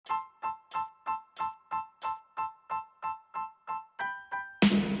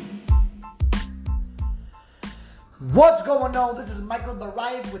What's going on? This is Michael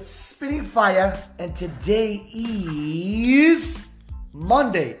Barayev with Spitting Fire, and today is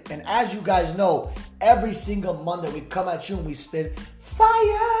Monday. And as you guys know, every single Monday we come at you and we spit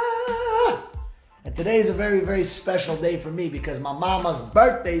fire. And today is a very, very special day for me because my mama's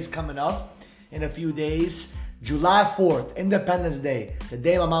birthday is coming up in a few days. July 4th, Independence Day, the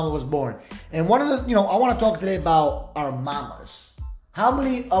day my mama was born. And one of the, I want to talk today about our mamas. How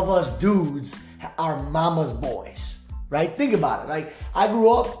many of us dudes are mama's boys, right? Think about it. Like, I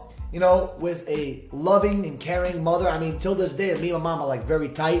grew up, with a loving and caring mother. I mean, till this day, me and my mama are like very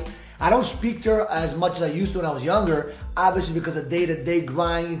tight. I don't speak to her as much as I used to when I was younger, obviously because of day-to-day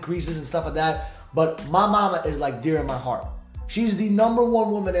grind increases and stuff like that. But my mama is like dear in my heart. She's the number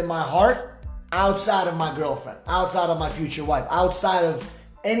one woman in my heart, outside of my girlfriend, outside of my future wife, outside of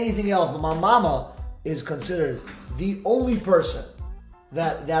anything else. But my mama is considered the only person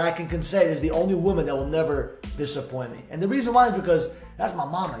that I can consider is the only woman that will never disappoint me. And the reason why is because that's my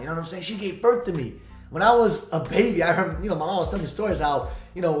mama, you know what I'm saying? She gave birth to me. When I was a baby, I remember, my mom was telling me stories how,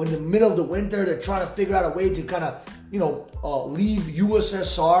 in the middle of the winter, they're trying to figure out a way to kind of, leave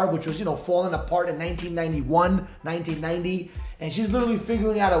USSR, which was, falling apart in 1991, 1990. And she's literally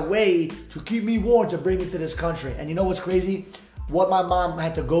figuring out a way to keep me warm to bring me to this country. And you know what's crazy? What my mom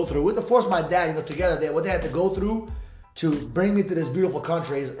had to go through, with of course my dad, together, what they had to go through to bring me to this beautiful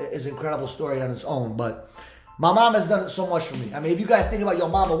country is an incredible story on its own. But my mom has done so much for me. I mean, if you guys think about your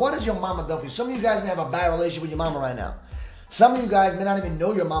mama, what has your mama done for you? Some of you guys may have a bad relationship with your mama right now. Some of you guys may not even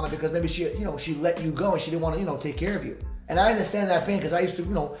know your mama because maybe she let you go and she didn't want to, take care of you. And I understand that pain because I used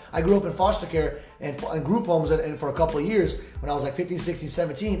to, I grew up in foster care and group homes and for a couple of years when I was like 15, 16,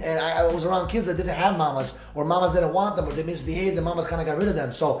 17. And I was around kids that didn't have mamas, or mamas didn't want them, or they misbehaved and mamas kind of got rid of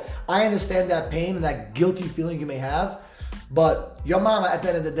them. So I understand that pain and that guilty feeling you may have. But your mama, at the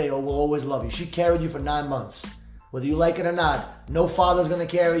end of the day, will always love you. She carried you for 9 months. Whether you like it or not, no father's going to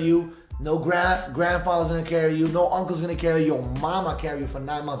carry you. No grandfather's going to carry you. No uncle's going to carry you. Your mama carried you for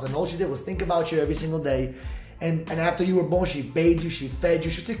 9 months. And all she did was think about you every single day. And after you were born, she bathed you, she fed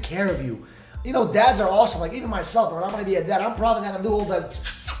you, she took care of you. Dads are awesome. Like, even myself, when I'm going to be a dad, I'm probably not going to do all that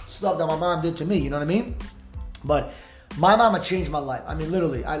stuff that my mom did to me. You know what I mean? But my mama changed my life. I mean,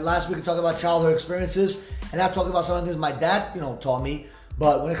 literally. Last week we talked about childhood experiences, and I talked about some of the things my dad, taught me.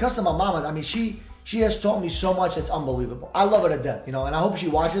 But when it comes to my mama, I mean, she has taught me so much that's unbelievable. I love her to death, and I hope she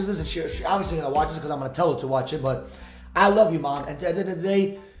watches this, and she obviously going to watch this because I'm going to tell her to watch it. But I love you, Mom. And at the end of the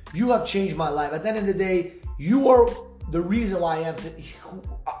day, you have changed my life. At the end of the day, you are the reason why I am.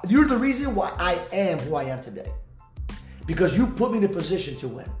 You're the reason why I am who I am today, because you put me in a position to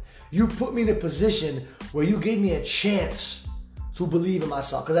win. You put me in a position where you gave me a chance to believe in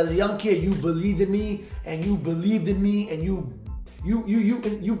myself. Because as a young kid, you believed in me, and you believed in me, and you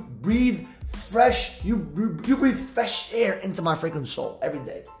breathe fresh. You breathe fresh air into my freaking soul every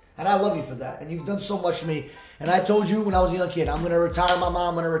day. And I love you for that. And you've done so much for me. And I told you when I was a young kid, I'm going to retire my mom.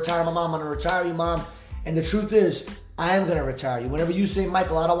 I'm going to retire my mom. I'm going to retire you, Mom. And the truth is, I am going to retire you. Whenever you say,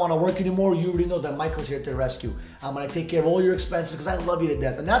 Michael, I don't want to work anymore, you already know that Michael's here to rescue. I'm going to take care of all your expenses because I love you to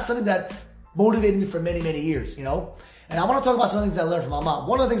death. And that's something that motivated me for many, many years, And I want to talk about some things I learned from my mom.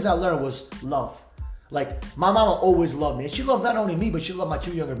 One of the things I learned was love. Like, my mama always loved me. And she loved not only me, but she loved my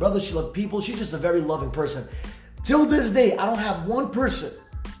 2 younger brothers. She loved people. She's just a very loving person. Till this day, I don't have one person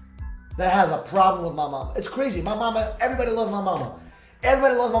that has a problem with my mama. It's crazy. My mama, everybody loves my mama.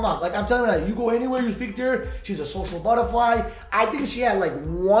 Everybody loves my mom. Like, I'm telling you that. You go anywhere, you speak to her, she's a social butterfly. I think she had like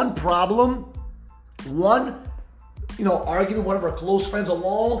one problem, argument with one of her close friends a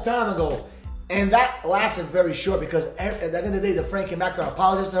long time ago. And that lasted very short because at the end of the day, the friend came back to her and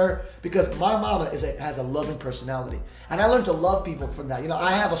apologized to her because my mama has a loving personality. And I learned to love people from that.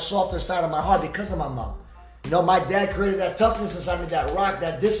 I have a softer side of my heart because of my mom. My dad created that toughness inside me, that rock,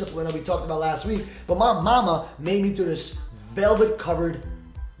 that discipline that we talked about last week. But my mama made me to this velvet-covered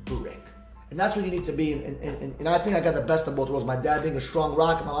brick. And that's what you need to be. And I think I got the best of both worlds. My dad being a strong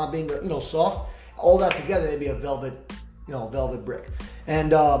rock and my mom being, soft. All that together, it'd be a velvet brick.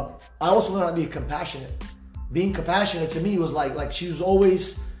 And I also learned how to be compassionate. Being compassionate to me was like she was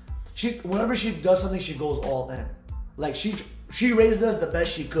always, whenever she does something, she goes all in. Like, she raised us the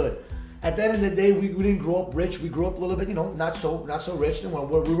best she could. At the end of the day, we didn't grow up rich. We grew up a little bit, not so rich.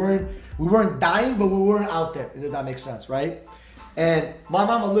 We weren't dying, but we weren't out there. If that makes sense, right? And my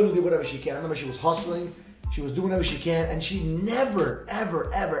mama literally did whatever she can. I remember she was hustling. She was doing whatever she can, and she never,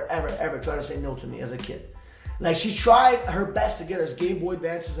 ever, ever, ever, ever tried to say no to me as a kid. Like, she tried her best to get us Game Boy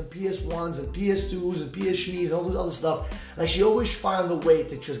Advances and PS1s and PS2s and PS3s and all this other stuff. Like, she always found a way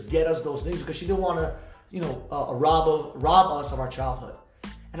to just get us those things because she didn't want to, rob us of our childhood.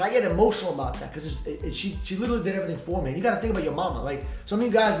 And I get emotional about that because she literally did everything for me. And you got to think about your mama. Like, some of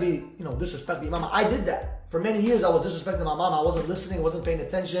you guys be, disrespecting your mama. I did that. For many years, I was disrespecting my mama. I wasn't listening. I wasn't paying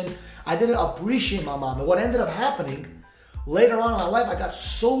attention. I didn't appreciate my mom. And what ended up happening, later on in my life, I got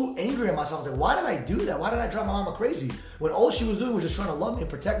so angry at myself. I was like, why did I do that? Why did I drive my mama crazy? When all she was doing was just trying to love me and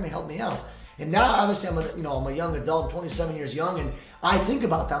protect me, help me out. And now, obviously, I'm a young adult. I'm 27 years young. And I think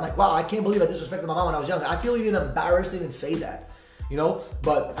about that. I'm like, wow, I can't believe I disrespected my mom when I was young. I feel even embarrassed to even say that.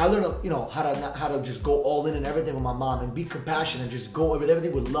 But I learned, how to just go all in and everything with my mom and be compassionate and just go with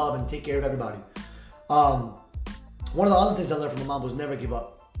everything with love and take care of everybody. One of the other things I learned from my mom was never give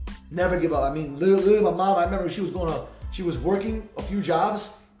up. Never give up. I mean, literally my mom, I remember she was working a few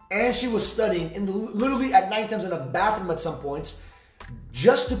jobs and she was studying literally at night times in a bathroom at some points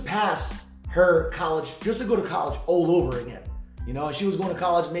just to pass her college, just to go to college all over again. And she was going to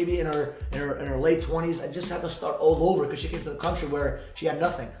college maybe in her late 20s and just had to start all over because she came to a country where she had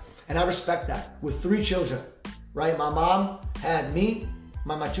nothing. And I respect that. With 3 children, right? My mom had me,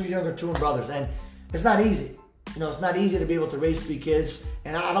 my 2 younger twin brothers. And it's not easy. It's not easy to be able to raise 3 kids.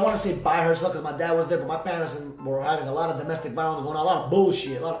 And I don't want to say by herself because my dad was there, but my parents were having a lot of domestic violence going on, a lot of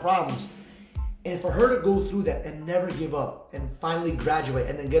bullshit, a lot of problems. And for her to go through that and never give up and finally graduate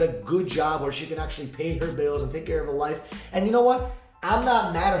and then get a good job where she can actually pay her bills and take care of her life. And you know what? I'm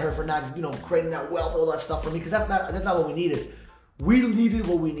not mad at her for not, creating that wealth, all that stuff for me, because that's not what we needed. We needed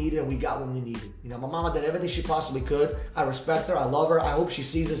what we needed and we got what we needed. My mama did everything she possibly could. I respect her. I love her. I hope she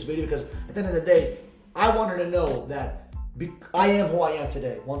sees this video because at the end of the day, I want her to know that I am who I am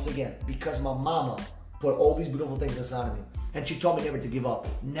today, once again, because my mama put all these beautiful things inside of me. And she taught me never to give up.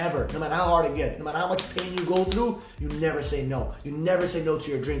 Never. No matter how hard it gets, no matter how much pain you go through, you never say no. You never say no to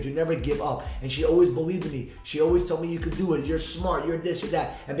your dreams. You never give up. And she always believed in me. She always told me you could do it. You're smart. You're this, you're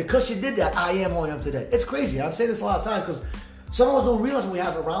that. And because she did that, I am who I am today. It's crazy. I'm saying this a lot of times because some of us don't realize what we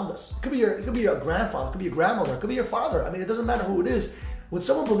have around us. It could be your grandfather. It could be your grandmother. It could be your father. I mean, it doesn't matter who it is. When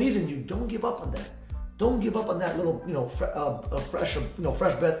someone believes in you, don't give up on that. Don't give up on that little, fresh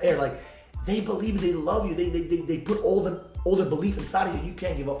breath air. Like, they believe you, they love you, they put all the belief inside of you. You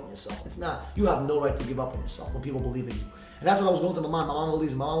can't give up on yourself. It's not, you have no right to give up on yourself when people believe in you. And that's what I was going to my mom. My mom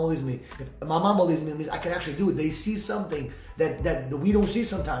believes me. My mom believes me. If my mom believes me, it means I can actually do it. They see something that we don't see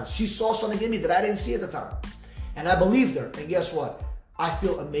sometimes. She saw something in me that I didn't see at the time. And I believed her. And guess what? I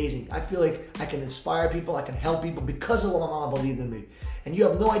feel amazing. I feel like I can inspire people. I can help people because of what my mama believed in me. And you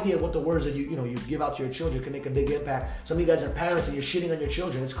have no idea what the words that you give out to your children can make a big impact. Some of you guys are parents and you're shitting on your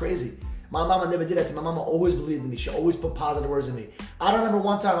children. It's crazy. My mama never did that to me. My mama always believed in me. She always put positive words in me. I don't remember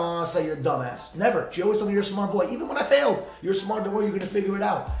one time my mama say you're a dumbass. Never. She always told me you're a smart boy. Even when I failed, you're smart. Don't worry, you're going to figure it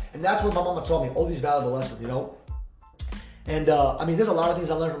out. And that's what my mama taught me. All these valuable lessons, And there's a lot of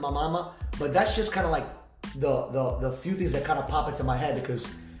things I learned from my mama, but that's just kind of like the few things that kind of pop into my head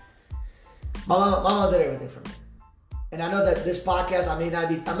because my mama did everything for me. And I know that this podcast,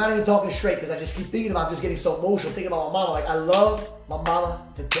 I'm not even talking straight because I just keep thinking about just getting so emotional, thinking about my mama. Like, I love my mama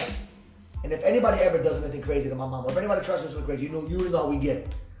to death. And if anybody ever does anything crazy to my mama, if anybody tries to do something crazy, you know how we get.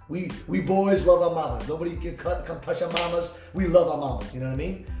 We boys love our mamas. Nobody can come touch our mamas. We love our mamas, you know what I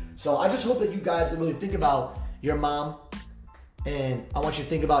mean? So I just hope that you guys really think about your mom. And I want you to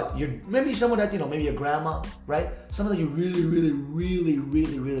think about maybe someone that, maybe your grandma, right? Someone that you really, really, really,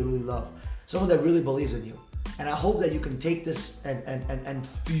 really, really, really love. Someone that really believes in you. And I hope that you can take this and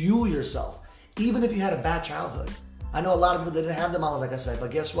fuel yourself, even if you had a bad childhood. I know a lot of people that didn't have their mamas, like I said, but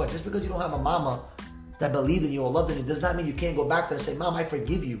guess what? Just because you don't have a mama that believed in you or loved in you does not mean you can't go back there and say, Mom, I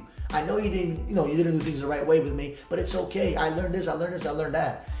forgive you. I know you didn't do things the right way with me, but it's okay. I learned this, I learned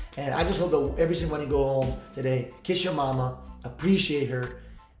that. And I just hope that every single one you go home today, kiss your mama, appreciate her,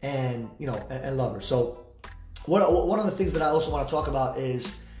 and and love her. So one of the things that I also want to talk about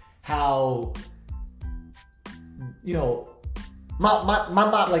is how my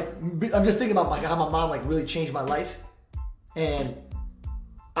mom, like, I'm just thinking about how my mom really changed my life, and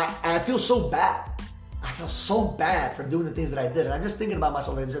I feel so bad. I feel so bad for doing the things that I did, and I'm just thinking about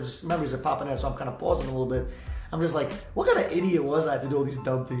myself. And just memories are popping in, so I'm kind of pausing a little bit. I'm just like, what kind of idiot was I to do all these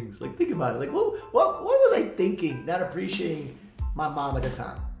dumb things? Like, think about it. Like, what was I thinking? Not appreciating my mom at the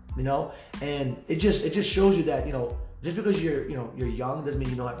time, And it just shows you that just because you're young doesn't mean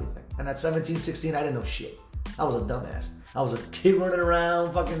you know everything. And at 17, 16, I didn't know shit. I was a dumbass. I was a kid running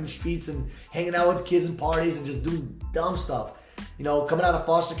around fucking streets and hanging out with kids and parties and just doing dumb stuff. Coming out of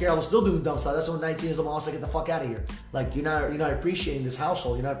foster care, I was still doing dumb stuff. That's when 19 years old, I was like, get the fuck out of here. Like, you're not appreciating this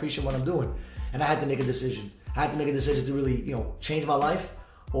household. You're not appreciating what I'm doing. And I had to make a decision. I had to make a decision to really, change my life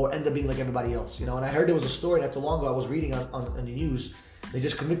or end up being like everybody else. And I heard there was a story not too long ago I was reading on the news. They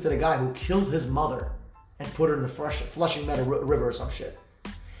just convicted a guy who killed his mother and put her in the Flushing Meadow River or some shit.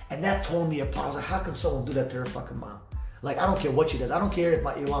 And that tore me apart. I was like, how can someone do that to her fucking mom? Like, I don't care what she does. I don't care if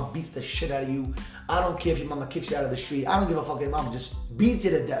your mom beats the shit out of you. I don't care if your mama kicks you out of the street. I don't give a fuck if your mama just beats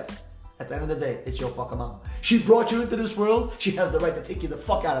you to death. At the end of the day, it's your fucking mama. She brought you into this world. She has the right to take you the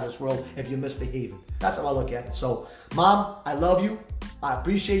fuck out of this world if you're misbehaving. That's how I look at it. So, Mom, I love you. I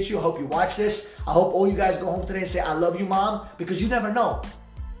appreciate you. I hope you watch this. I hope all you guys go home today and say, I love you, Mom, because you never know.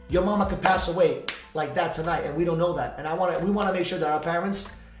 Your mama could pass away like that tonight, and we don't know that. And we want to make sure that our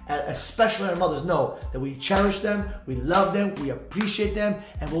parents, especially our mothers, know that we cherish them, we love them, we appreciate them,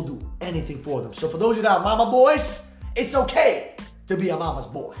 and we'll do anything for them. So for those of you that are mama boys, it's okay to be a mama's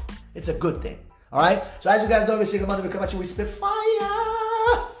boy. It's a good thing. All right? So as you guys know, every single Monday we come at you, we spit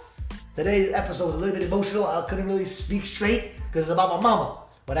fire. Today's episode was a little bit emotional. I couldn't really speak straight because it's about my mama.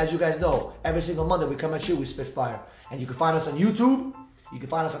 But as you guys know, every single Monday we come at you, we spit fire. And you can find us on YouTube. You can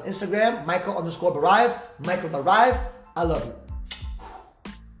find us on Instagram, Michael_Barive, Michael Barive. I love you.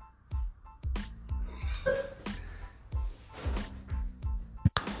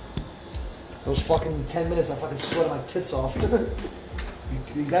 Those fucking 10 minutes, I fucking sweated my tits off.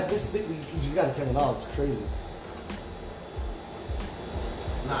 You got this thing, you gotta turn it on, it's crazy.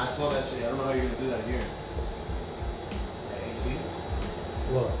 Nah, I saw that shit. I don't know how you're gonna do that here. AC?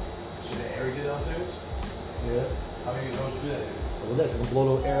 What? Should the air get downstairs? Yeah. How would you do that here? Well, that's gonna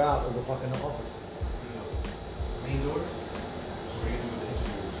blow the air out of the fucking office. Main door? So what are you gonna do with the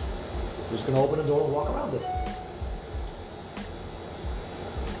interviews? We're just gonna open the door and walk around it.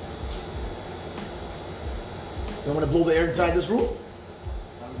 You want me to blow the air inside this room?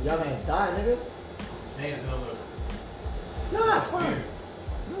 Y'all gonna die, nigga. Saying it's gonna look. Nah, it's fine.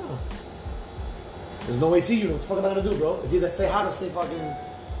 No. There's no AC unit. What the fuck am I gonna do, bro? It's either stay hot or stay fucking.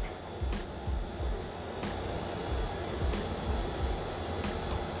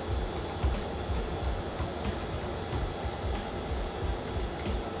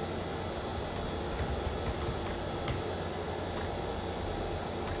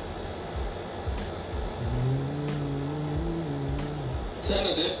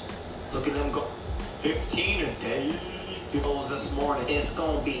 Look at them go. 15 a day. This morning. It's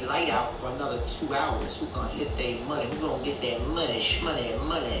gonna be light out for another 2 hours. Who gonna hit their money? Who gonna get that money,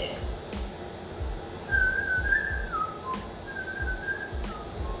 money?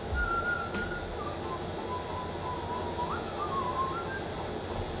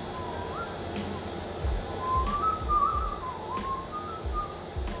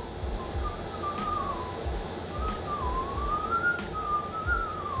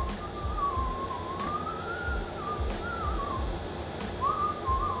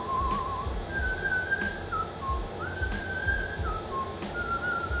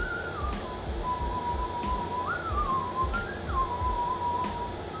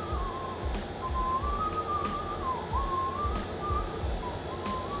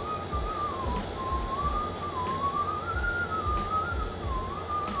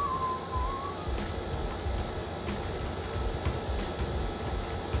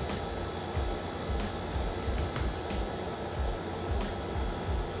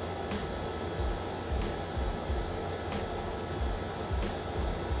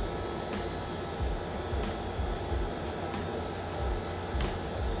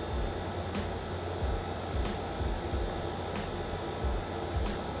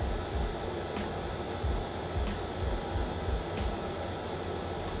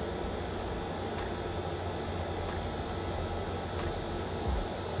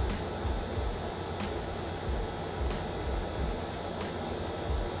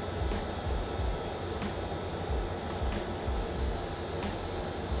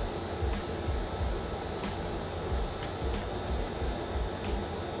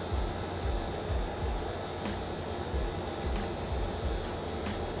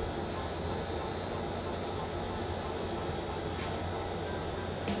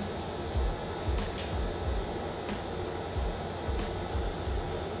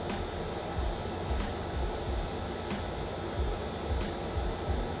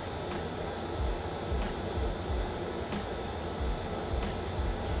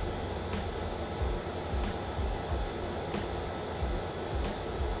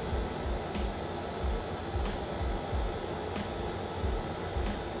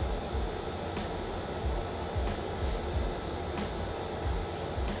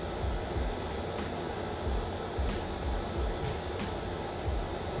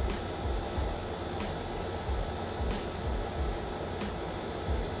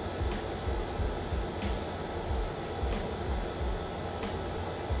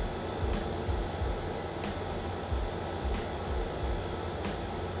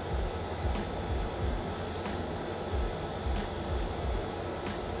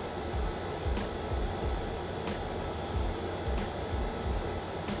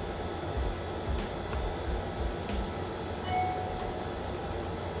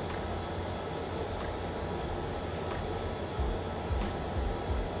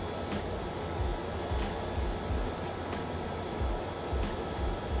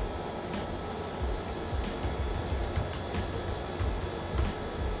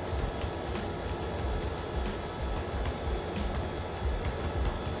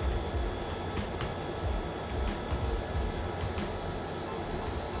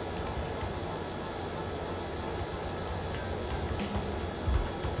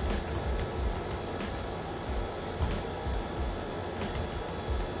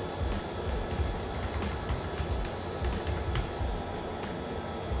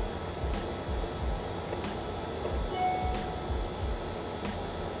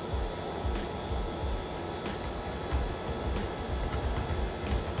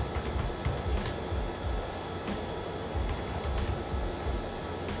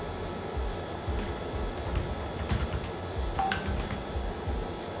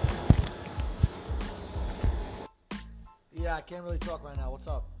 Yeah, I can't really talk right now. What's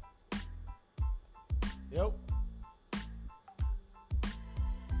up? Yo.